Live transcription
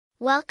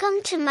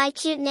Welcome to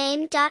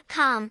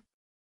mycutename.com.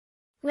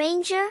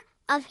 Ranger,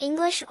 of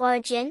English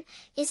origin,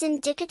 is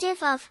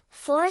indicative of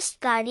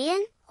forest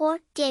guardian or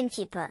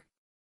gamekeeper.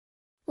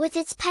 With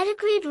its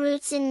pedigreed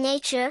roots in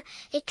nature,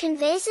 it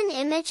conveys an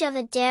image of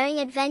a daring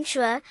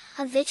adventurer,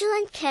 a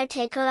vigilant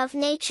caretaker of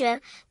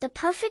nature, the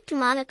perfect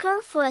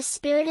moniker for a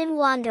spirited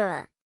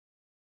wanderer.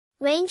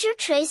 Ranger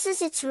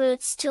traces its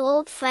roots to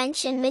Old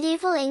French and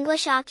medieval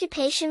English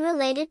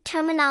occupation-related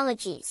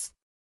terminologies.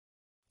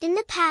 In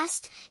the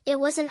past, it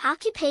was an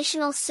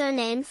occupational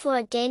surname for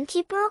a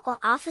gamekeeper or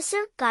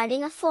officer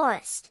guarding a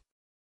forest.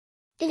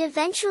 It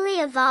eventually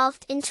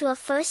evolved into a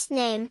first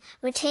name,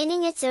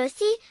 retaining its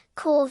earthy,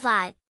 cool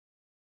vibe.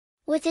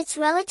 With its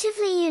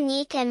relatively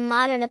unique and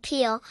modern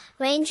appeal,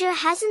 Ranger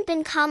hasn't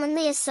been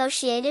commonly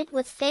associated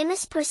with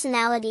famous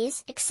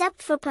personalities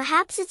except for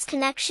perhaps its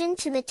connection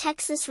to the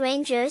Texas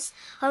Rangers,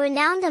 a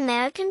renowned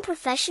American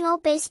professional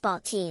baseball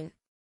team.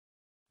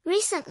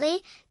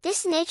 Recently,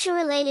 this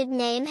nature-related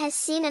name has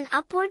seen an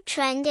upward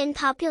trend in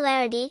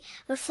popularity,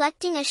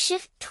 reflecting a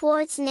shift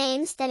towards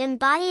names that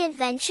embody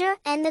adventure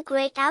and the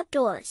great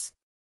outdoors.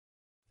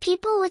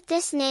 People with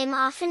this name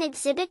often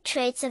exhibit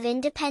traits of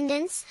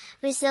independence,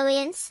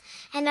 resilience,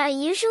 and are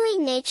usually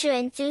nature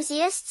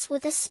enthusiasts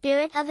with a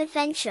spirit of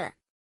adventure.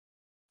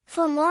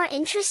 For more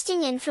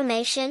interesting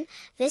information,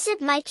 visit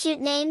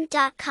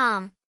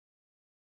mycutename.com.